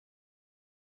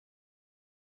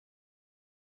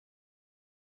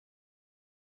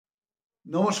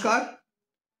নমস্কার,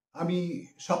 আমি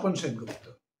স্বপন সেনগুপ্ত।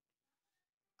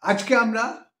 আজকে আমরা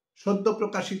সদ্য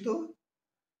প্রকাশিত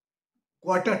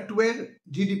Q2 এর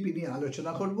জিডিপি নিয়ে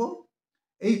আলোচনা করব।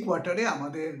 এই কোয়ার্টারে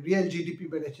আমাদের রিয়েল জিডিপি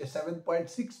বেড়েছে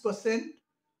 7.6%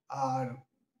 আর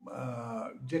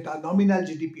যেটা নমিনাল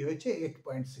জিডিপি হয়েছে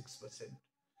 8.6%।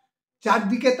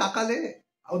 চারদিকে তাকালে,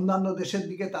 অন্যান্য দেশের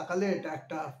দিকে তাকালে এটা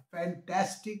একটা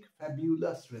ফ্যান্টাস্টিক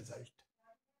ফ্যাবিউলাস রেজাল্ট।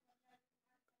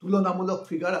 তুলনামূলক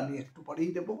ফিগার আমি একটু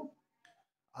পরেই দেব।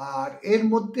 আর এর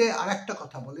মধ্যে আরেকটা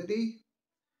কথা বলে দিই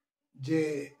যে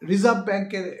রিজার্ভ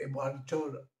ব্যাংকের এবছর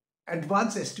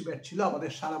অ্যাডভান্স এস্টিমেট ছিল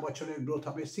আমাদের সারা বছরের গ্রোথ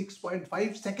হবে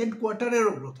 6.5, সেকেন্ড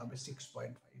কোয়ার্টারেরও গ্রোথ হবে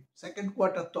 6.5। সেকেন্ড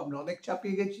কোয়ার্টার তো আমরা অনেক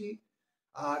চাপিয়ে গেছি,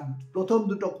 আর প্রথম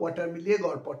দুটো কোয়ার্টার মিলিয়ে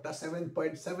গড়পড়টা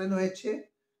 7.7 হয়েছে।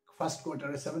 ফার্স্ট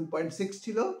কোয়ার্টারে 7.6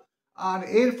 ছিল। আর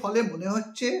এর ফলে মনে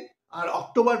হচ্ছে, আর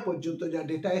অক্টোবর পর্যন্ত যা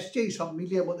ডেটা এসছে এই সব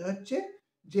মিলিয়ে মনে হচ্ছে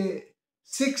যে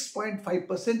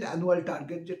 6.5% অ্যানুয়াল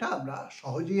টার্গেট যেটা আমরা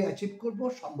সহজেই অ্যাচিভ করব,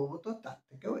 সম্ভবত তার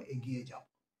থেকেও এগিয়ে যাব।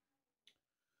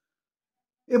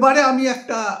 এবারে আমি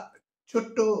একটা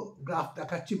ছোট্ট গ্রাফ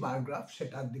দেখাচ্ছি, বার গ্রাফ,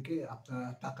 সেটার দিকে আপনারা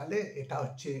তাকালে এটা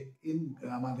হচ্ছে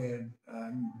আমাদের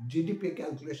জিডিপি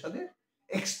ক্যালকুলেশনের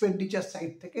এক্সপেন্ডিচার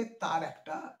সাইড থেকে তার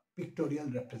একটা পিক্টোরিয়াল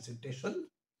রিপ্রেজেন্টেশন।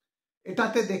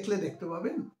 এটাতে দেখতে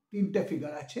পাবেন তিনটে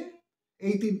ফিগার আছে।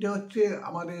 এই তিনটে হচ্ছে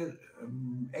আমাদের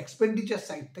এক্সপেন্ডিচার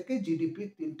সাইড থেকে জিডিপির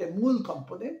তিনটে মূল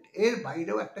কম্পোনেন্ট। এর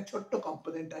বাইরেও একটা ছোট্ট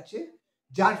কম্পোনেন্ট আছে,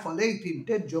 যার ফলে এই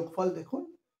তিনটের যোগফল দেখুন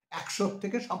 100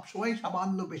 থেকে সবসময়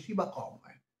সামান্য বেশি বা কম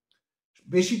হয়।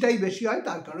 বেশিটাই বেশি হয়,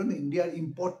 তার কারণ ইন্ডিয়ার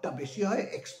ইম্পোর্টটা বেশি হয়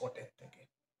এক্সপোর্টের থেকে।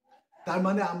 তার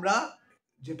মানে আমরা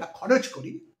যেটা খরচ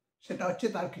করি সেটা হচ্ছে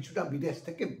তার কিছুটা বিদেশ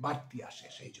থেকে বাড়তি আসে,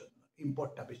 সেই জন্য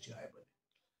ইম্পোর্টটা বেশি হয় বলে।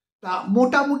 তা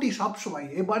মোটামুটি সবসময়,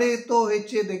 এবারে তো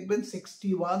হয়েছে দেখবেন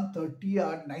 61, 30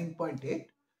 আর 9.8।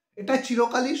 এটা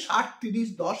চিরকালই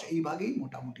 60-30-10 এই ভাগেই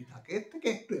মোটামুটি থাকে, এর থেকে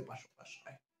একটু এপাশ ওপাশ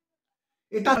হয়।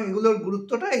 এটা এগুলোর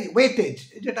গুরুত্বটা এই ওয়েটেজ,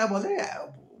 যেটা বলে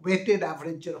ওয়েটেড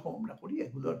অ্যাভারেজ যেরকম আমরা করি,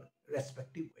 এগুলোর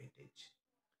রেসপেক্টিভ ওয়েটেজ।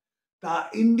 তা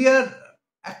ইন্ডিয়ার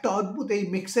একটা অদ্ভুত এই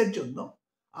মিক্সের জন্য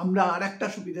আমরা আর একটা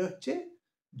সুবিধা হচ্ছে,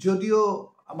 যদিও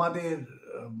আমাদের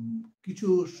কিছু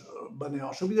মানে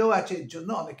অসুবিধাও আছে এর জন্য।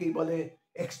 অনেকেই বলে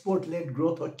এক্সপোর্ট লেড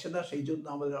গ্রোথ হচ্ছে না, সেই জন্য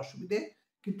আমাদের অসুবিধে।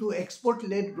 কিন্তু এক্সপোর্ট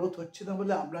লেড গ্রোথ হচ্ছে না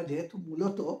বলে আমরা যেহেতু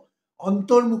মূলত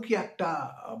অন্তর্মুখী একটা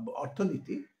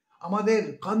অর্থনীতি, আমাদের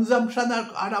কনজাম্পশন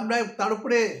আর আমরা তার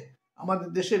উপরে আমাদের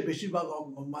দেশের বেশিরভাগ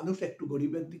মানুষ একটু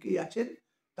গরিবের দিকেই আছেন,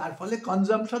 তার ফলে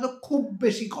কনজাম্পশনও খুব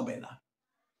বেশি কমে না।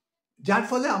 যার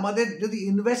ফলে আমাদের যদি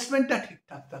ইনভেস্টমেন্টটা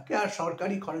ঠিকঠাক থাকে আর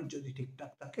সরকারি খরচ যদি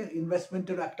ঠিকঠাক থাকে,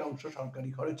 ইনভেস্টমেন্টেরও একটা অংশ সরকারি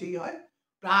খরচেই হয়,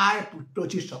 প্রায়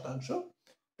 25%।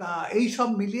 তা এই সব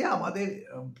মিলিয়ে আমাদের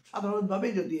সাধারণভাবে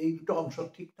যদি এই দুটো অংশ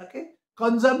ঠিক থাকে,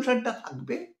 কনজাম্পশনটা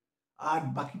থাকবে আর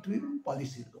বাকিটুকু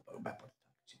পলিসির ব্যাপার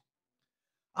থাকছে।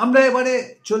 আমরা এবারে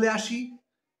চলে আসি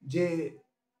যে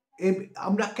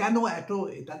আমরা কেন এত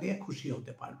এটা নিয়ে খুশি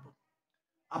হতে পারবো।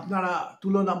 আপনারা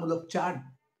তুলনামূলক চার্ট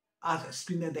আর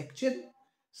স্ক্রিনে দেখছেন,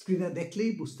 স্ক্রিনে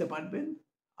দেখলেই বুঝতে পারবেন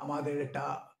আমাদের এটা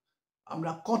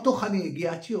আমরা কতখানি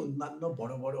এগিয়ে আছি অন্যান্য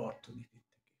বড় বড় অর্থনীতির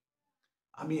থেকে।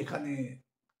 আমি এখানে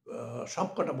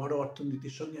সবকটা বড়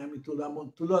অর্থনীতির সঙ্গে আমি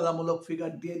তুলনামূলক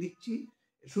ফিগার দিয়ে দিচ্ছি।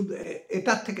 শুধু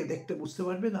এটার থেকে দেখতে বুঝতে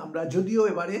পারবেন আমরা যদিও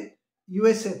এবারে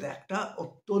ইউএসএতে একটা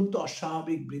অত্যন্ত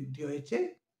অস্বাভাবিক বৃদ্ধি হয়েছে,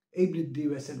 এই বৃদ্ধি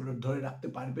ইউএসএ ধরে রাখতে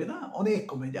পারবে না, অনেক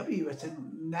কমে যাবে। ইউএসএ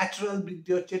ন্যাচারাল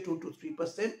বৃদ্ধি হচ্ছে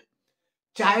 2-3%।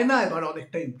 চায়না এবার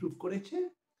অনেকটা ইমপ্রুভ করেছে।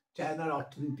 চায়নার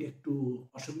অর্থনীতি একটু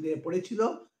অসুবিধায় পড়েছিল,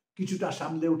 কিছুটা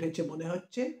সামলে উঠেছে মনে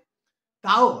হচ্ছে।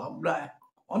 তাও আমরা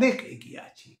অনেক এগিয়ে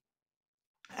আছি,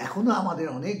 এখনো আমাদের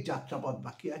অনেক যাত্রাপথ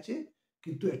বাকি আছে,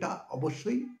 কিন্তু এটা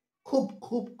অবশ্যই খুব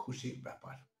খুব খুশির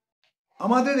ব্যাপার।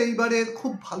 আমাদের এইবারের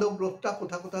খুব ভালো গ্রোথটা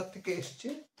কোথা থেকে এসছে,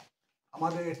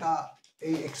 আমাদের এটা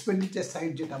এই এক্সপেন্ডিচার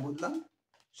সাইড যেটা বললাম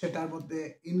সেটার মধ্যে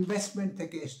ইনভেস্টমেন্ট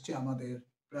থেকে এসছে আমাদের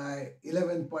প্রায়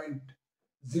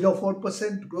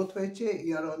 11.04% গ্রোথ হয়েছে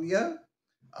year on year.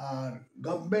 R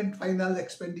government final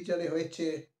এক্সপেন্ডিচারে হয়েছে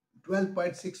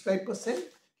 12.65%,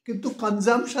 কিন্তু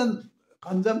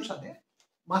কনজামশনে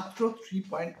মাত্র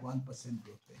 3.1%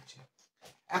 গ্রোথ হয়েছে।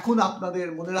 এখন আপনাদের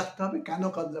মনে রাখতে হবে কেন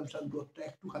কনজামশন গ্রোথটা,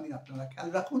 একটুখানি আপনারা খেয়াল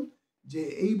রাখুন যে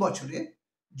এই বছরে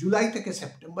জুলাই থেকে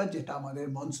সেপ্টেম্বর, যেটা আমাদের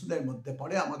মনসুনের মধ্যে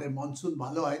পড়ে, আমাদের মনসুন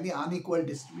ভালো হয়নি, আনইকুয়াল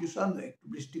ডিস্ট্রিবিউশন, একটু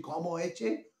বৃষ্টি কম হয়েছে,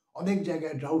 অনেক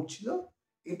জায়গায় ড্রাউট ছিল।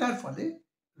 এটার ফলে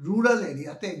রুরাল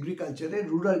এরিয়াতে এগ্রিকালচারে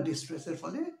রুরাল ডিস্ট্রেসের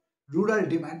ফলে রুরাল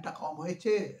ডিমান্ডটা কম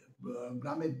হয়েছে,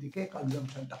 গ্রামের দিকে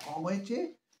কনজামশনটা কম হয়েছে।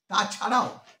 তাছাড়াও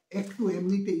একটু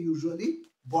এমনিতে ইউজুয়ালি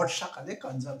বর্ষাকালে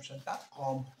কনজামশনটা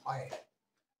কম হয়।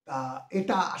 তা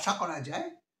এটা আশা করা যায়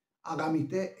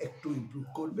আগামীতে একটু ইমপ্রুভ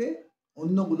করবে।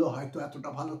 অন্যগুলো হয়তো এতটা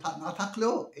ভালো না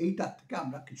থাকলেও এইটার থেকে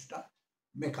আমরা কিছুটা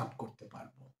মেকআপ করতে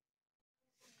পারবো।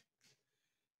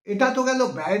 এটা তো গেল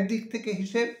ব্যয়ের দিক থেকে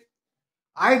হিসেব।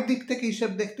 আয়ের দিক থেকে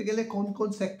হিসেব দেখতে গেলে কোন কোন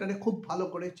সেক্টরে খুব ভালো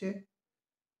করেছে,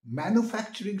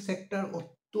 ম্যানুফ্যাকচারিং সেক্টর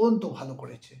অত্যন্ত ভালো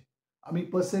করেছে। আমি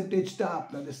পার্সেন্টেজটা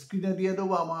আপনাদের স্ক্রিনে দিয়ে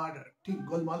দেবো, আমার ঠিক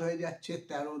গোলমাল হয়ে যাচ্ছে,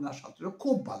 13 না 17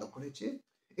 খুব ভালো করেছে।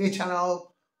 এছাড়াও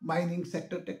মাইনিং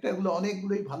সেক্টর টেক্টর এগুলো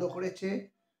অনেকগুলোই ভালো করেছে।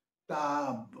 তা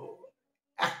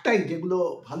একটাই যেগুলো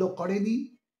ভালো করেনি,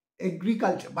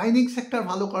 এগ্রিকালচার, মাইনিং সেক্টর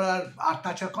ভালো করার, আর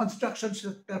তাছাড়া কনস্ট্রাকশন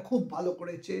সেক্টর খুব ভালো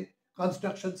করেছে।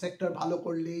 কনস্ট্রাকশন সেক্টর ভালো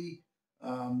করলেই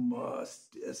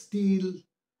স্টিল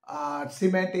আর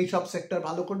সিমেন্ট এইসব সেক্টর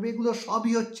ভালো করবে। এগুলো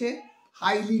সবই হচ্ছে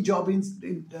হাইলি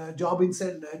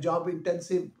জব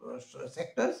ইন্টেন্সিভ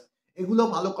সেক্টরস। এগুলো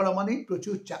ভালো করা মানেই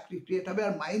প্রচুর চাকরি ক্রিয়েট হবে।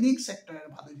 আর মাইনিং সেক্টরের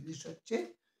ভালো জিনিস হচ্ছে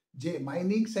যে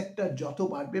মাইনিং সেক্টর যত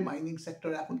বাড়বে, মাইনিং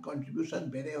সেক্টর এখন কন্ট্রিবিউশন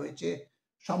বেড়ে হয়েছে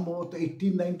সম্ভবত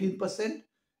 18-19%।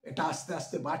 এটা আস্তে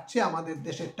আস্তে বাড়ছে, আমাদের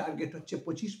দেশের টার্গেট হচ্ছে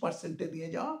 25%-এ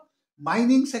নিয়ে যাওয়া।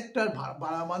 মাইনিং সেক্টর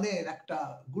বাড়া মানে এর একটা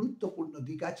গুরুত্বপূর্ণ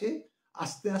দিক আছে,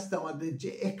 আস্তে আস্তে আমাদের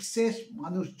যে এক্সেস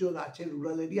মানুষজন আছে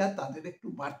রুরাল এরিয়া, তাদের একটু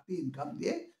বাড়তি ইনকাম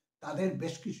দিয়ে তাদের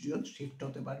বেশ কিছুজন শিফট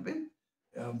হতে পারবেন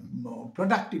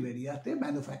প্রোডাক্টিভ এরিয়াতে,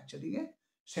 ম্যানুফ্যাকচারিংয়ে।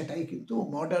 সেটাই কিন্তু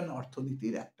মডার্ন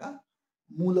অর্থনীতির একটা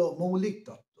মৌলিক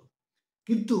তত্ত্ব।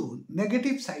 কিন্তু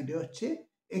নেগেটিভ সাইডে হচ্ছে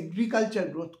এগ্রিকালচার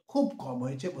গ্রোথ খুব কম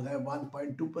হয়েছে, বোধহয়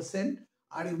 1.2%।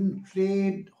 আর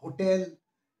ট্রেড, হোটেল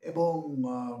এবং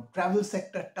ট্রাভেল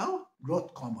সেক্টরটাও গ্রোথ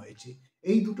কম হয়েছে।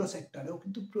 এই দুটো সেক্টরেও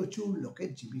কিন্তু প্রচুর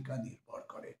লোকের জীবিকা নির্ভর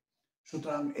করে।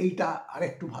 সুতরাং এইটা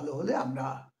আরেকটু ভালো হলে আমরা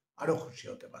আরো খুশি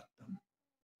হতে পারতাম।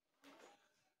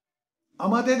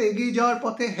 আমাদের এগিয়ে যাওয়ার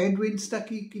পথে হেডউইন্ডসটা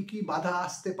কি কি বাধা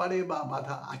আসতে পারে বা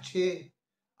বাধা আছে,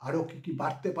 আরো কি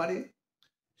বাড়তে পারে,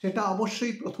 সেটা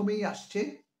অবশ্যই প্রথমেই আসছে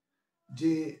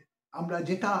যে আমরা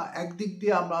যেটা একদিক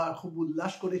দিয়ে আমরা খুব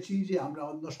উল্লাস করেছি যে আমরা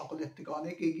অন্য সকলের থেকে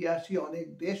অনেক এগিয়ে আছি, অনেক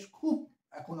দেশ খুব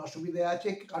এখন অসুবিধায় আছে,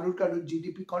 কারুর কারুর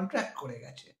জিডিপি কন্ট্রাক্ট করে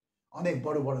গেছে অনেক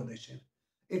বড় বড় দেশের।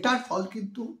 এটার ফল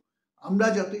কিন্তু আমরা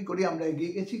যতই করি আমরা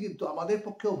এগিয়ে গেছি, কিন্তু আমাদের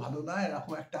পক্ষেও ভালো নয়।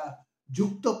 এরকম একটা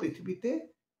যুক্ত পৃথিবীতে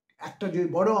একটা যে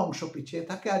বড় অংশ পিছিয়ে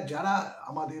থাকে, আর যারা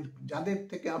আমাদের, যাদের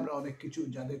থেকে আমরা অনেক কিছু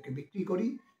যাদেরকে বিক্রি করি,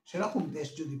 সেরকম দেশ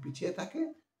যদি পিছিয়ে থাকে,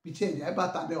 পিছিয়ে যায় বা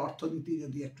তাদের অর্থনীতি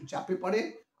যদি একটু চাপে পড়ে,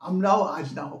 আমরাও আজ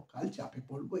না হোক কাল চাপে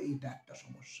পড়বো। এইটা একটা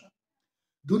সমস্যা।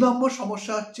 2 নম্বর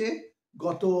সমস্যা হচ্ছে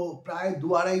গত প্রায়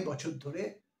 2-2.5 বছর ধরে,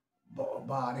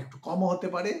 বা আর একটু কমও হতে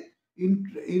পারে,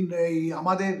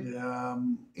 আমাদের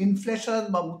ইনফ্লেশন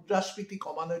বা মুদ্রাস্ফীতি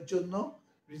কমানোর জন্য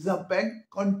রিজার্ভ ব্যাংক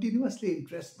কন্টিনিউয়াসলি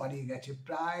ইন্টারেস্ট বাড়িয়ে গেছে।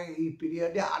 প্রায় এই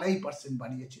পিরিয়ডে 2.5%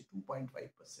 বাড়িয়েছে,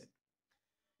 2.5%।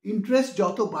 ইন্টারেস্ট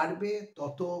যত বাড়বে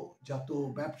তত যত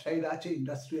ব্যবসায়ীরা আছে,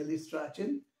 ইন্ডাস্ট্রিয়ালিস্টরা আছেন,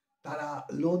 তারা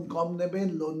লোন কম নেবেন,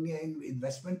 লোন নিয়ে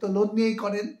ইনভেস্টমেন্ট তো লোন নিয়েই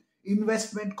করেন।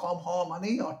 ইনভেস্টমেন্ট কম হওয়া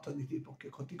মানেই অর্থনীতির পক্ষে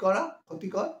ক্ষতিকর।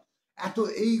 এত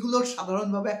এইগুলোর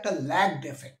সাধারণভাবে একটা ল্যাগড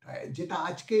এফেক্ট হয়, যেটা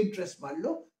আজকে ইন্টারেস্ট বাড়লো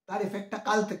তার এফেক্টটা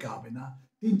কাল থেকে হবে না,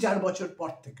 3-4 বছর পর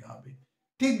থেকে হবে।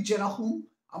 ঠিক যেরকম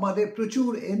আমাদের প্রচুর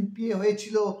এনপিএ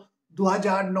হয়েছিল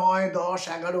 2009, 10,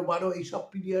 11, 12 এইসব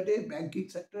পিরিয়ডে ব্যাংকিং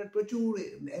সেক্টরে প্রচুর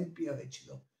এনপিএ হয়েছিল,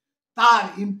 তার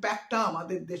ইম্প্যাক্টটা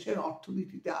আমাদের দেশের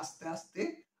অর্থনীতিতে আস্তে আস্তে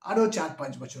আরো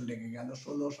 4-5 বছর লেগে গেল,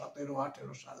 16, 17,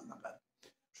 18 সাল নাগাদ।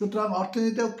 সুতরাং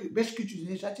অর্থনীতিতেও বেশ কিছু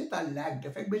জিনিস আছে তার ল্যাগড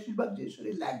এফেক্ট, বেশিরভাগ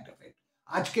জিনিসেরই ল্যাগড এফেক্ট।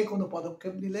 আজকে কোনো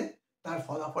পদক্ষেপ নিলে তার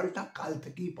ফলাফলটা কাল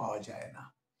থেকেই পাওয়া যায় না,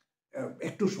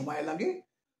 একটু সময় লাগে।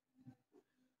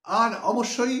 আর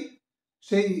অবশ্যই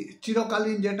সেই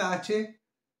চিরকালীন যেটা আছে,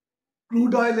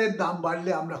 ক্রুড অয়েলের দাম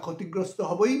বাড়লে আমরা ক্ষতিগ্রস্ত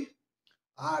হবই।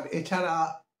 আর এছাড়া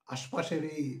আশপাশের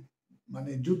এই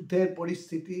মানে যুদ্ধের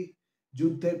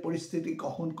পরিস্থিতি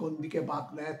কখন কোন দিকে বাঁক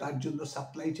নেয়, তার জন্য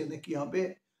সাপ্লাই চেনে কি হবে।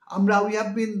 আমরা we have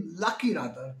been lucky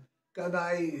rather, কারণ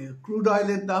এই ক্রুড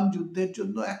অয়েলের দাম যুদ্ধের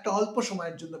জন্য একটা অল্প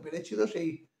সময়ের জন্য বেড়েছিল, সেই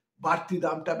বাড়তি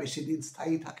দামটা বেশি দিন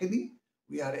স্থায়ী থাকেনি।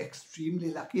 উই আর এক্সট্রিমলি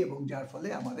লাকি, এবং যার ফলে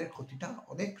আমাদের ক্ষতিটা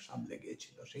অনেক সামলে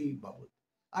গিয়েছিল সেই বাবদ।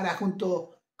 আর এখন তো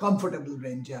কমফোর্টেবল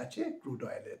রেঞ্জে আছে ক্রুড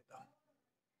অয়েলের দাম।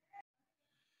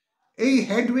 এই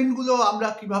হেডউইন্ড গুলো আমরা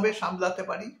কিভাবে সামলাতে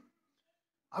পারি?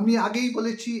 আমি আগেই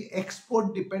বলেছি এক্সপোর্ট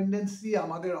ডিপেন্ডেন্সি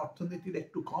আমাদের অর্থনীতির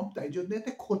একটু কম, তাই জন্য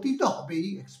এতে ক্ষতি তো হবেই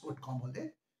এক্সপোর্ট কম হলে,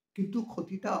 কিন্তু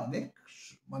ক্ষতিটা অনেক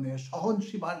মানে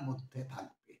সহনসীমার মধ্যে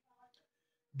থাকবে।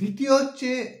 দ্বিতীয় হচ্ছে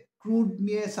ক্রুড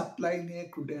নিয়ে, সাপ্লাই নিয়ে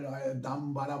ক্রুডের দাম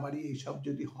বাড়াবাড়ি এইসব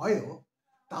যদি হয়ও,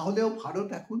 তাহলেও ভারত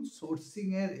এখন সোর্সিং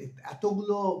এর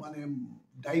এতগুলো মানে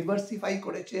ডাইভার্সিফাই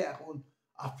করেছে। এখন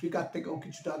আফ্রিকার থেকেও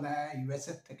কিছুটা নেয়, ইউএস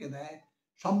এর থেকে নেয়,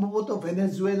 সম্ভবত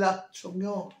ভেনেজুয়েলার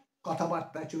সঙ্গেও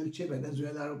কথাবার্তা চলছে,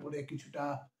 ভেনেজুয়েলার উপরে কিছুটা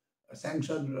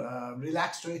স্যাংশন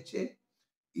রিল্যাক্সড হয়েছে।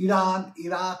 ইরান,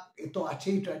 ইরাক এ তো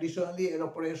আছেই ট্র্যাডিশনালি, এর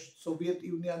ওপরে সোভিয়েত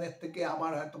ইউনিয়নের থেকে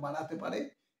আবার হয়তো বাড়াতে পারে।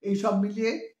 এইসব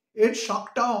মিলিয়ে এর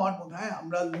শকটাও আমার মনে হয়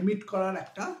আমরা লিমিট করার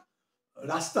একটা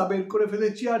রাস্তা বের করে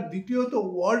ফেলেছি। আর দ্বিতীয়ত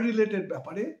ওয়ার রিলেটেড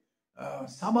ব্যাপারে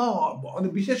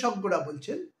অনেক বিশেষজ্ঞরা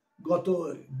বলছেন গত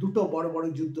দুটো বড় বড়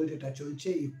যুদ্ধ যেটা চলছে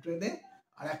ইউক্রেনে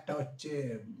আর একটা হচ্ছে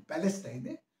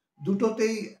প্যালেস্টাইনে,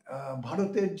 দুটোতেই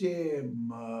ভারতের যে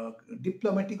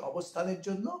ডিপ্লোম্যাটিক অবস্থানের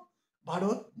জন্য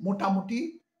ভারত মোটামুটি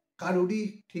কারোরই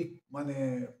ঠিক মানে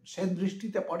সেন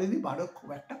দৃষ্টিতে পড়েনি, ভারত খুব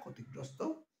একটা ক্ষতিগ্রস্ত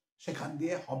সেখান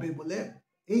দিয়ে হবে বলে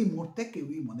এই মুহূর্তে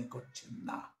কেউই মনে করছেন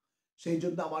না। সেই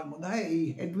জন্য আমার মনে হয় এই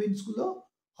হেডউইন্ডস গুলো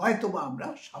হয়তো বা আমরা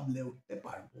সামলে উঠতে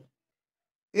পারবো।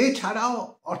 এছাড়াও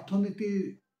অর্থনীতির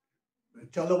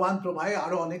চলমান প্রবাহে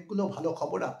আরো অনেকগুলো ভালো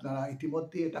খবর আপনারা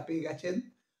ইতিমধ্যে এটা পেয়ে গেছেন।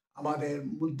 আমাদের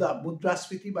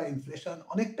মুদ্রাস্ফীতি বা ইনফ্লেশন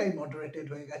অনেকটাই মডারেটেড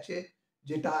হয়ে গেছে,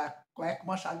 যেটা কয়েক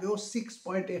মাস আগেও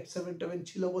 6.877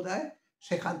 ছিল বোধহয়,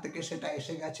 সেখান থেকে সেটা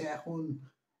এসে গেছে এখন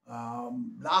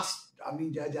লাস্ট আমি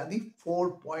যা জানি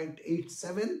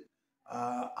 4.87।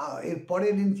 এর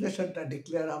পরের ইনফ্লেশনটা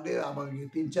ডিক্লেয়ার হবে আগামী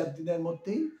 3-4 দিনের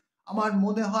মধ্যেই। আমার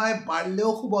মনে হয়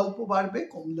বাড়লেও খুব অল্প বাড়বে,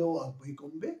 কমলেও অল্পই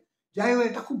কমবে। যাই হোক,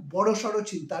 এটা খুব বড় সড়ো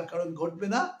চিন্তার কারণ ঘটবে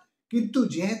না, কিন্তু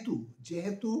যেহেতু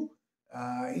যেহেতু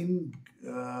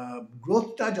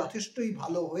গ্রোথটা যথেষ্টই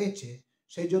ভালো হয়েছে,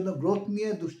 সেই জন্য গ্রোথ নিয়ে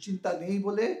দুশ্চিন্তা নেই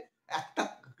বলে একটা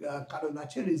কারণ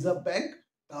আছে, রিজার্ভ ব্যাংক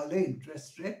তাহলে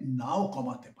ইন্টারেস্ট রেট নাও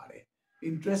কমাতে পারে।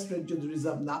 ইন্টারেস্ট রেট যদি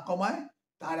রিজার্ভ না কমায়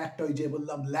তার একটা ওই যে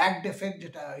বললাম ল্যাগড এফেক্ট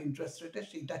যেটা ইন্টারেস্ট রেটে,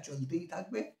 সেইটা চলতেই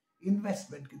থাকবে,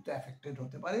 ইনভেস্টমেন্ট কিন্তু এফেক্টেড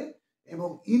হতে পারে এবং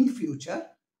ইন ফিউচার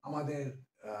আমাদের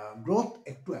গ্রোথ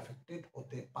একটু এফেক্টেড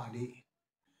হতে পারে।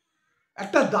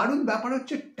 একটা দারুণ ব্যাপার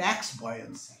হচ্ছে ট্যাক্স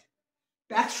বয়ান্সি।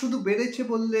 ট্যাক্স শুধু বেড়েছে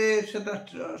বললে সেটা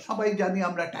সবাই জানি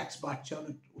আমরা, ট্যাক্স বাড়ছে,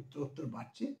 অনেক উত্তর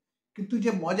বাড়ছে, কিন্তু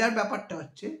যে মজার ব্যাপারটা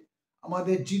হচ্ছে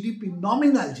আমাদের জিডিপি,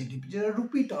 নমিনাল জিডিপি যেটা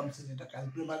রুপি টার্মসে যেটা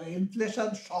ক্যালকুলেট মানে ইনফ্লেশন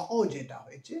সহ যেটা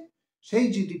হয়েছে, সেই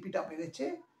জিডিপিটা বেড়েছে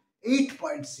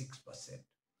 8.6%।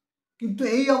 কিন্তু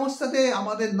এই অবস্থাতে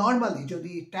আমাদের নর্মালি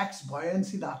যদি ট্যাক্স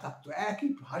বয়ান্সি না থাকতো, একই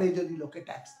হারে যদি লোকে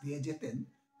ট্যাক্স দিয়ে যেতেন,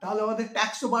 তাহলে আমাদের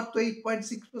ট্যাক্সও বাড়তো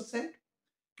 8.6%,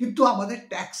 কিন্তু আমাদের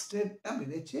ট্যাক্স রেটটা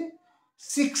বেড়েছে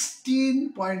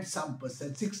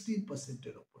 16.some%,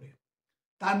 16%-এর উপরে।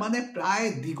 তার মানে প্রায়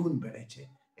দ্বিগুণ বেড়েছে।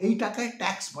 এই টাকায়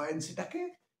ট্যাক্স বয়ান্সিটাকে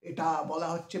এটা বলা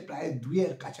হচ্ছে প্রায়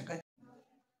 2-এর কাছাকাছি।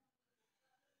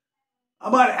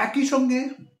 আবার একই সঙ্গে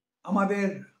আমাদের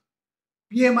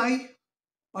PMI,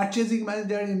 purchasing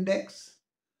manager index,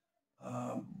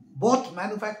 both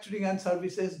manufacturing and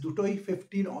services দুটোই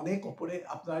 50-র অনেক ওপরে।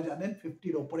 আপনারা জানেন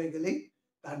 50-র ওপরে গেলেই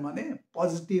তার মানে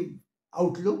পজিটিভ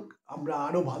আউটলুক, আমরা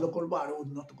আরো ভালো করব, আরো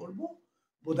উন্নত করব।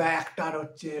 বোধহয় একটার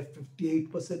হচ্ছে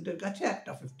 58%-এর কাছে,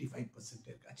 একটা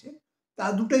 55%-এর কাছে, তা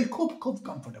দুটোই খুব খুব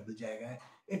কমফোর্টেবল জায়গায়।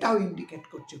 এটাও ইন্ডিকেট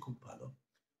করছে খুব ভালো।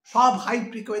 সব হাই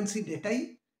ফ্রিকোয়েন্সি ডেটাই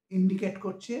ইন্ডিকেট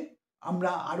করছে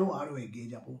আমরা আরো আরো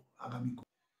এগিয়ে যাব আগামী।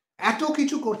 এত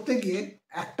কিছু করতে গিয়ে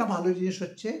একটা ভালো জিনিস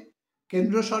হচ্ছে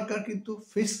কেন্দ্র সরকার কিন্তু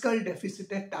ফিস্কাল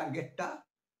ডেফিসিটের টার্গেটটা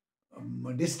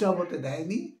ডিস্টার্ব হতে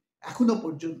দেয়নি এখনো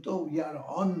পর্যন্ত। We are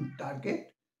on target.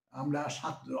 আমরা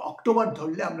অক্টোবর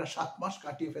ধরলে আমরা 7 মাস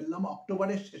কাটিয়ে ফেললাম।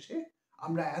 অক্টোবরের শেষে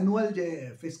আমরা অ্যানুয়াল যে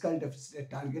ফিস্কাল ডেফিসিটের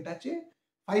টার্গেট আছে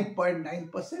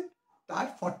 5.9%, তার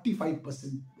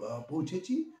 45%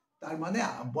 পৌঁছেছি। তার মানে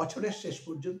বছরের শেষ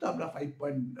পর্যন্ত আমরা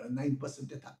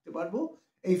 5.9%-এ থাকতে পারবো।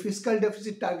 এই ফিস্কাল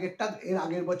ডেফিসিট টার্গেটটা এর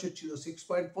আগের বছর ছিল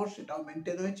 6.4, সেটাও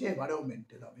মেনটেন হয়েছে, এবারেও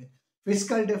মেনটেন হবে।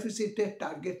 ফিস্কাল ডেফিসিটের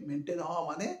টার্গেট মেনটেন হওয়া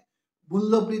মানে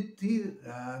মূল্যবৃদ্ধির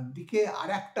দিকে আর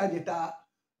একটা যেটা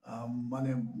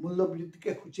মানে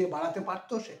মূল্যবৃদ্ধিকে খুঁচিয়ে বাড়াতে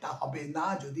পারতো, সেটা হবে না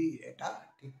যদি এটা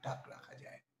ঠিকঠাক রাখা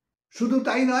যায়। শুধু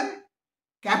তাই নয়,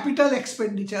 ক্যাপিটাল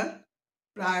এক্সপেন্ডিচার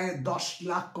প্রায় 10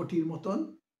 লাখ কোটির মতন,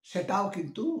 সেটাও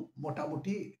কিন্তু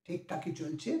মোটামুটি ঠিকঠাকই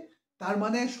চলছে। তার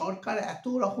মানে সরকার এত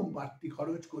রকম বাড়তি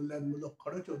খরচ, কল্যাণমূলক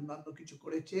খরচ, অন্যান্য কিছু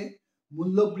করেছে,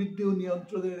 মূল্যবৃদ্ধিও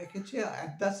নিয়ন্ত্রণে রেখেছে,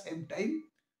 অ্যাট দ্য সেম টাইম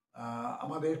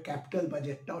আমাদের ক্যাপিটাল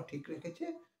বাজেটটাও ঠিক রেখেছে।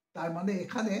 তার মানে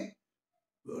এখানে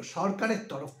সরকারের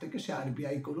তরফ থেকে, সে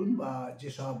আরবিআই করুন বা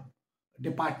যেসব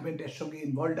ডিপার্টমেন্টের সঙ্গে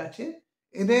ইনভলভ আছে,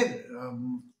 এদের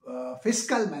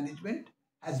fiscal management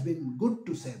has been good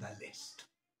to say the list.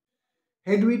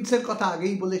 হেডউইন্ডসের কথা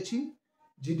আগেই বলেছি।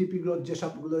 জিডিপি গ্রোথ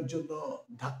যেসবগুলোর জন্য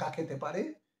ধাক্কা খেতে পারে,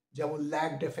 যেমন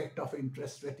lagged effect of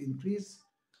interest rate increase,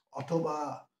 অথবা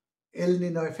এল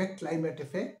নিনো এফেক্ট, ক্লাইমেট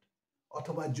এফেক্ট,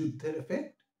 অথবা যুদ্ধের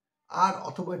এফেক্ট, আর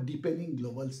অথবা ডিপেনিং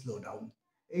গ্লোবাল স্লোডাউন,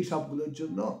 এই সবগুলোর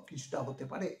জন্য কিছুটা হতে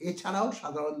পারে। এছাড়াও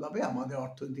সাধারণভাবে আমাদের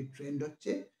অর্থনৈতিক ট্রেন্ড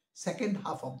হচ্ছে second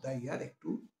half of the year একটু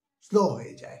স্লো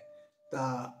হয়ে যায়। তা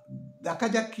দেখা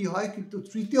যাক কি হয়, কিন্তু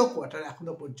তৃতীয় কোয়ার্টার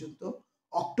এখনো পর্যন্ত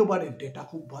অক্টোবরের ডেটা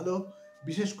খুব ভালো,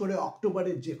 বিশেষ করে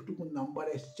অক্টোবরের যেটুকু নাম্বার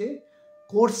এসছে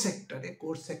কোর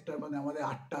সেক্টর মানে আমাদের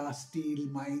 8টা স্টিল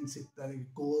মাইন্স ইত্যাদি,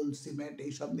 কোল সিমেন্ট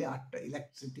এইসব নিয়ে 8টা,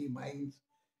 ইলেকট্রিসিটি মাইন্স,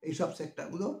 এইসব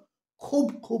সেক্টরগুলো খুব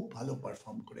খুব ভালো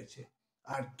পারফর্ম করেছে।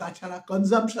 আর তাছাড়া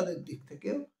কনজামশনের দিক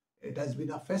থেকেও it has been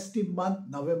a festive month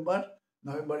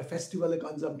নভেম্বরে ফেস্টিভ্যালে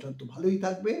কনজামশন তো ভালোই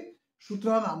থাকবে,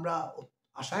 সুতরাং আমরা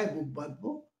আশায় বুক বাঁধবো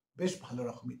বেশ ভালো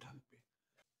রকমই থাকবে।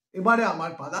 এবারে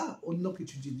আমার পালা অন্য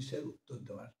কিছু জিনিসের উত্তর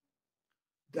দেওয়ার,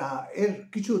 এর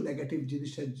কিছু নেগেটিভ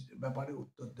জিনিসের ব্যাপারে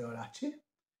উত্তর দেওয়ার আছে,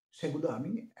 সেগুলো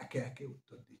আমি একে একে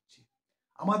উত্তর দিচ্ছি।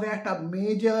 আমাদের একটা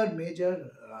মেজর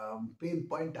পেন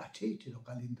পয়েন্ট আছেই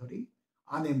চিরকালীন ধরেই,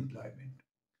 আনএমপ্লয়মেন্ট।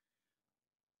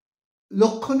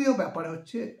 লক্ষণীয় ব্যাপার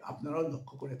হচ্ছে, আপনারাও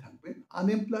লক্ষ্য করে থাকবেন,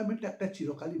 আনএমপ্লয়মেন্ট একটা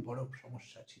চিরকালই বড়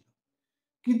সমস্যা ছিল,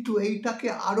 কিন্তু এইটাকে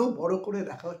আরো বড় করে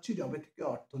দেখা হচ্ছে যবে থেকে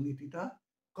অর্থনীতিটা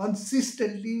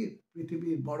কনসিস্টেন্টলি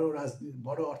পৃথিবীর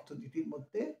বড় অর্থনীতির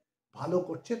মধ্যে ভালো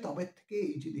করছে, তবে থেকে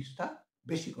এই জিনিসটা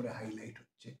বেশি করে হাইলাইট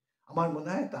হচ্ছে। আমার মনে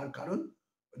হয় তার কারণ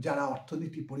যারা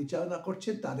অর্থনীতি পরিচালনা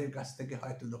করছেন তাদের কাছ থেকে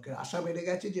হয়তো লোকের আশা বেড়ে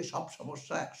গেছে যে সব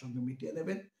সমস্যা একসঙ্গে মিটিয়ে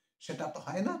নেবেন, সেটা তো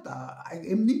হয় না। তা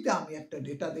এমনিতে আমি একটা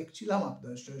ডেটা দেখছিলাম,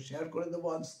 আপনাদের সাথে শেয়ার করে দেবো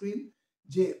অন স্ক্রিন,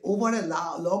 যে ওভার এ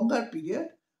লঙ্গার পিরিয়ড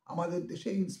আমাদের দেশে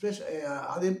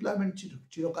আনএমপ্লয়মেন্ট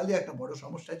চিরকালই একটা বড়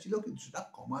সমস্যা ছিল, কিন্তু সেটা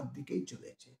কমার দিকেই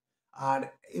চলেছে। আর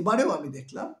এবারেও আমি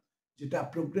দেখলাম যেটা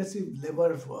প্রোগ্রেসিভ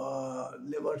লেবার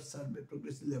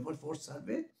ফোর্স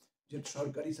সার্ভে, যেটা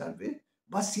সরকারি সার্ভে,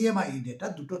 বা সিএমআই ডেটা,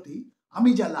 দুটোতেই আমি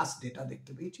যা লাস্ট ডেটা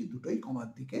দেখতে পেয়েছি দুটোই কমার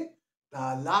দিকে। তা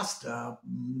লাস্ট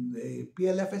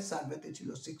পিএলএফ এর সার্ভেতে ছিল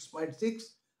 6.6,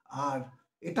 আর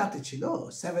এটাতে ছিল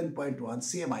 7.1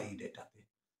 সিএমআই ডেটাতে।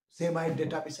 সিএমআই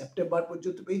ডেটা আমি সেপ্টেম্বর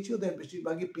পর্যন্ত পেয়েছি, ওদের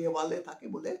বেশিরভাগই পে ওয়ালে থাকে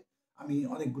বলে আমি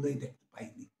অনেকগুলোই দেখতে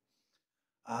পাইনি।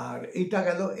 আর এইটা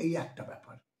গেল এই একটা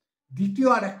ব্যাপার। দ্বিতীয়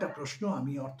আর একটা প্রশ্ন,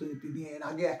 আমি অর্থনীতি নিয়ে এর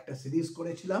আগে একটা সিরিজ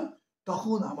করেছিলাম,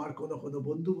 তখন আমার কোনো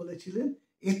বন্ধু বলেছিলেন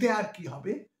এতে আর কি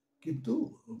হবে, কিন্তু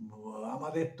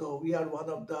আমাদের তো we are one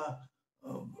of the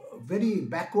very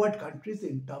backward countries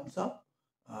in terms of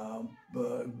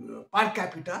per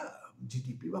capital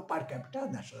GDP বা পার ক্যাপিটা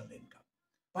ন্যাশনাল ইনকাম।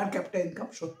 পার ক্যাপিটা ইনকাম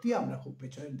সত্যি আমরা খুব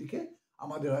পেছনের দিকে,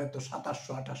 আমাদের হয়তো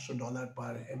 $2700-2800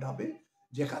 পার হেড হবে,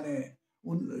 যেখানে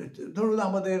ধরুন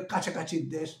আমাদের কাছাকাছির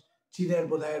দেশ চীনের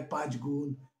বোধহয় 5 গুণ,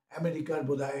 আমেরিকার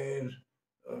বোধহয়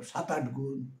 7-8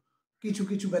 গুণ, কিছু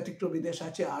কিছু ব্যতিক্রমী দেশ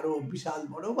আছে আরো বিশাল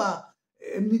বড়, বা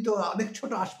এমনি তো অনেক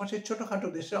ছোট আশপাশের ছোটখাটো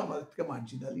দেশে আমাদের থেকে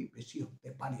মার্জিনালি বেশি হতে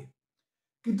পারে।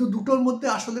 কিন্তু দুটোর মধ্যে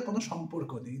আসলে কোনো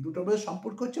সম্পর্ক নেই। দুটোর মধ্যে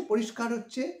সম্পর্ক হচ্ছে, পরিষ্কার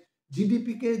হচ্ছে,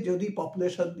 জিডিপিকে যদি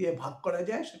পপুলেশন দিয়ে ভাগ করা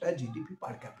যায় সেটা জিডিপি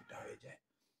পার ক্যাপিটা হয়ে যায়।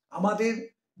 আমাদের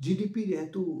জিডিপি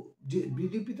যেহেতু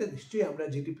জিডিপিতে নিশ্চয়ই আমরা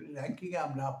জিডিপির র্যাঙ্কিংয়ে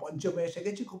আমরা পঞ্চমে এসে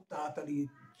গেছি, খুব তাড়াতাড়ি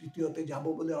তৃতীয়তে যাব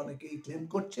বলে অনেকেই ক্লেম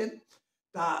করছেন।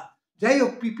 তা যাই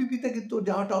হোক, পিপিপিতে কিন্তু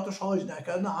যাওয়াটা অত সহজ নয়,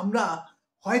 কারণ আমরা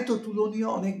হয়তো তুলনীয়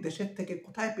অনেক দেশের থেকে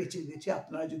কোথায় পেছিয়ে গেছি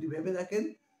আপনারা যদি ভেবে দেখেন।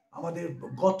 আমাদের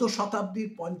গত শতাব্দীর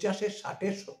 50-এর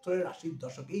 60-এর 70-এর 80-র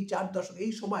দশকে, এই 4 দশকে,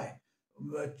 এই সময়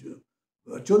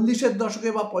 40-এর দশকে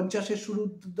বা 50-এর শুরুর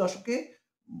দশকে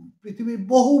পৃথিবীর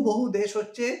বহু দেশ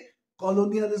হচ্ছে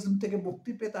কলোনিয়ালিজম থেকে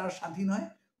মুক্তি পেয়ে তারা স্বাধীন হয়।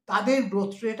 তাদের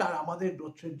গ্রোথ রেট আর আমাদের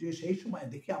গ্রোথ রেট যে সেই সময়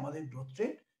দেখি, আমাদের গ্রোথ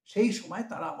রেট সেই সময়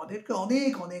তারা আমাদেরকে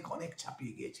অনেক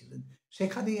ছাপিয়ে গিয়েছিলেন,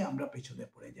 সেখানেই আমরা পেছনে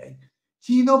পড়ে যাই।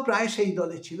 চীনও প্রায় সেই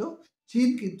দলে ছিল। চীন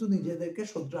কিন্তু নিজেদেরকে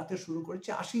শোধরাতে শুরু করেছে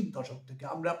 80-র দশক থেকে,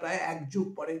 আমরা প্রায় এক যুগ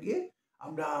পরে গিয়ে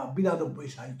আমরা 92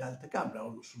 সাল থেকে আমরা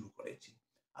শুরু করেছি।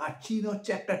 আর চীন হচ্ছে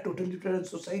একটা টোটালিটারিয়ান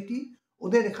সোসাইটি,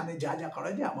 ওদের এখানে যা যা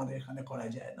করা যায় আমাদের এখানে করা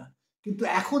যায় না। কিন্তু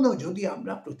এখনো যদি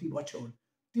আমরা প্রতি বছর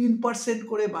 3%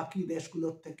 করে বাকি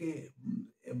দেশগুলোর থেকে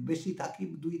বেশি থাকি,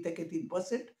 2 থেকে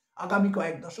 3%, আগামী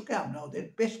কয়েক দশকে আমরা ওদের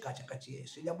বেশ কাছাকাছি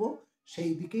এসে যাব।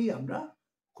 সেই দিকেই আমরা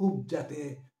খুব যাতে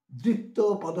দৃপ্ত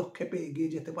পদক্ষেপে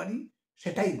এগিয়ে যেতে পারি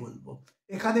সেটাই বলবো।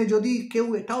 এখানে যদি কেউ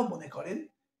এটাও মনে করেন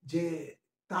যে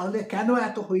তাহলে কেন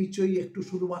এত হইচই, একটু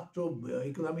শুধুমাত্র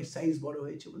ইকোনমিক সাইজ বড়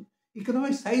হয়েছে বলে,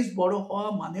 ইকোনমিক সাইজ বড় হওয়া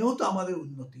মানেও তো আমাদের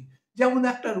উন্নতি। যেমন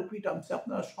একটা রুপি টার্মসে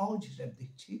আপনারা সহজ হিসেব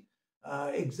দিচ্ছি,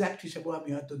 এক্সাক্ট হিসেবেও আমি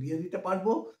হয়তো দিয়ে দিতে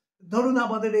পারবো। ধরুন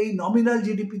আমাদের এই নমিনাল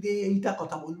জিডিপি দিয়ে এইটা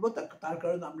কথা বলবো, তার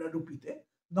কারণ আমরা রুপিতে,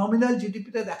 নমিনাল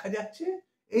জিডিপিতে দেখা যাচ্ছে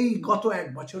এই গত 1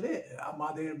 বছরে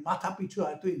আমাদের মাথা পিছু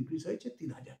হয়তো ইনক্রিজ হয়েছে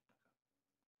 3000 টাকা।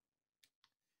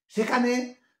 সেখানে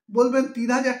বলবেন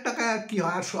 3000 টাকা আর কি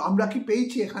হয়, আমরা কি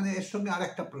পেয়েছি এখানে? এর সঙ্গে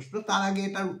আরেকটা প্রশ্ন, তার আগে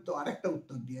এটার আরেকটা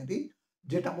উত্তর দিয়ে দিই।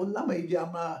 যেটা বললাম, এই যে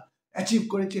আমরা অ্যাচিভ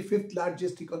করেছি 5th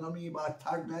লার্জেস্ট ইকোনমি বা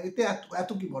 3rd, এতে এত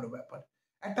কি বড় ব্যাপার?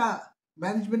 একটা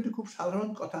ম্যানেজমেন্টে খুব সাধারণ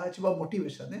কথা আছে বা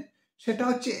মোটিভেশনে, সেটা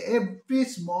হচ্ছে every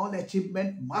small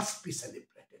achievement must be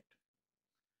celebrated.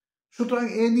 সুতরাং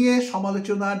এ নিয়ে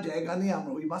সমালোচনার জায়গা নিয়ে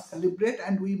আমরা we must celebrate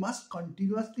and we must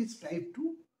continuously strive to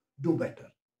do better.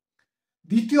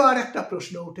 দ্বিতীয় আর একটা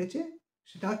প্রশ্ন উঠেছে,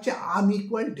 সেটা হচ্ছে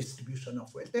আনইকুয়াল ডিস্ট্রিবিউশন অফ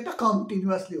ওয়েলথ। এটা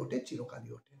কন্টিনিউয়াসলি ওঠে,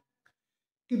 চিরকালই ওঠে।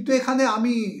 কিন্তু এখানে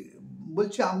আমি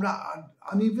বলছি আমরা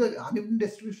আনইভেন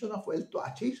ডিস্ট্রিবিউশন অফ ওয়েলথ তো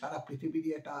আছেই, সারা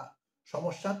পৃথিবীরই এটা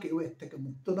সমস্যা, কেউ এর থেকে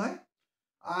মুক্ত নয়।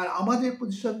 আর আমাদের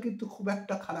পজিশন কিন্তু খুব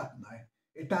একটা খারাপ নয়।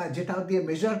 এটা যেটা দিয়ে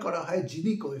মেজার করা হয়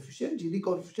জিনি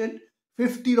কোএফিসিয়েন্ট,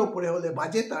 50-র ওপরে হলে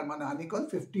বাজে, তার মানে আনইকুয়াল।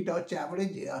 50টা হচ্ছে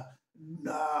অ্যাভারেজ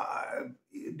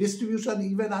ডিস্ট্রিবিউশন,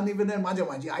 ইভেন আনইভেনের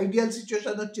মাঝামাঝি। আইডিয়াল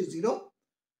সিচুয়েশন হচ্ছে 0,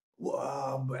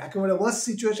 একেবারে ওয়ার্স্ট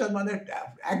সিচুয়েশন মানে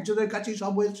একজনের কাছেই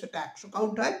সব ওয়েলথ, সেটা 100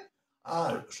 কাউন্ট হয়।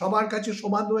 আর সবার কাছে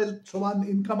সমান ওয়েলথ, সমান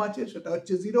ইনকাম আছে, সেটা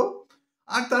হচ্ছে 0।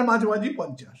 আর তার মাঝামাঝি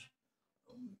 50।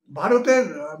 ভারতের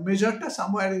মেজারটা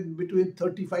সামওয়্যার ইন বিটুইন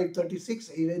 35-36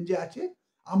 এই রেঞ্জে আছে।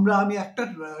 আমি একটা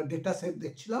ডেটা সেট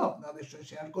দেখছিলাম, আপনাদের সাথে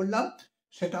শেয়ার করলাম।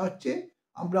 সেটা হচ্ছে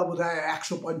আমরা বোধহয়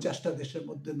 150টা দেশের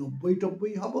মধ্যে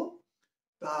 90-90 হব।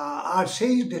 আর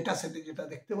সেই ডেটা সেটে যেটা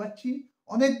দেখতে পাচ্ছি,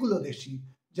 অনেকগুলো দেশই,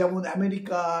 যেমন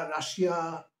আমেরিকা, রাশিয়া,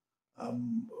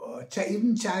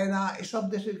 ইভেন চায়না, এসব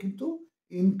দেশের কিন্তু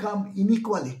ইনকাম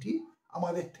ইনইকুয়ালিটি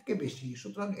আমাদের থেকে বেশি।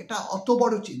 সুতরাং এটা অত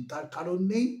বড় চিন্তার কারণ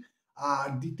নেই। আর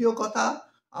দ্বিতীয় কথা,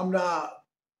 আমরা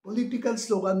পলিটিক্যাল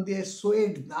স্লোগান দিয়ে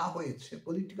সোয়েড না হয়েছে,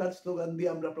 পলিটিক্যাল স্লোগান দিয়ে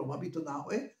আমরা প্রভাবিত না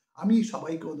হয়ে, আমি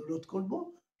সবাইকে অনুরোধ করব,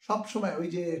 সবসময় ওই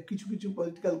যে কিছু কিছু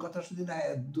পলিটিক্যাল কথা শুনি না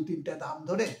 2-3টা দাম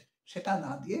ধরে, সেটা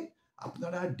না দিয়ে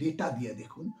আপনারা ডেটা দিয়ে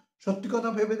দেখুন। সত্যি কথা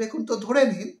ভেবে দেখুন তো, ধরে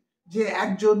নিন যে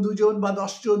 1 জন 2 জন বা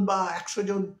 10 জন বা 100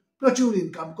 জন প্রচুর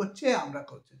ইনকাম করছে, আমরা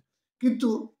করছি, কিন্তু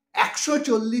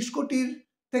 140 কোটির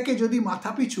থেকে যদি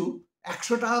মাথা পিছু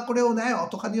 100 টাকা করেও নেয়,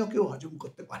 অতখানিও কেউ হজম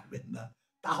করতে পারবেন না।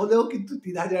 তাহলেও কিন্তু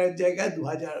 3000-এর জায়গায়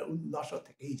 2900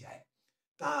 থেকেই যায়।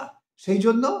 তা সেই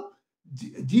জন্য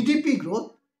GDP growth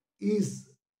is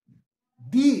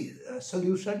the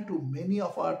solution to many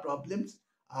of our problems.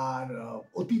 আর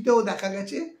অতীতেও দেখা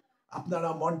গেছে, আপনারা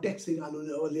মন্টেক সিং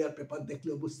আলুওয়ালিয়ার পেপার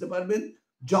দেখলেও বুঝতে পারবেন,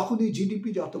 যখনই জিডিপি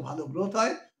যত ভালো গ্রোথ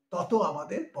হয়, তত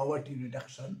আমাদের পভার্টি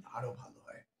রিডাকশন আরো ভালো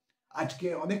হয়। আজকে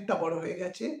অনেকটা বড় হয়ে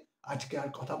গেছে, আজকে আর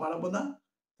কথা বাড়াবো না।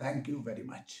 Thank you very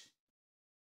much.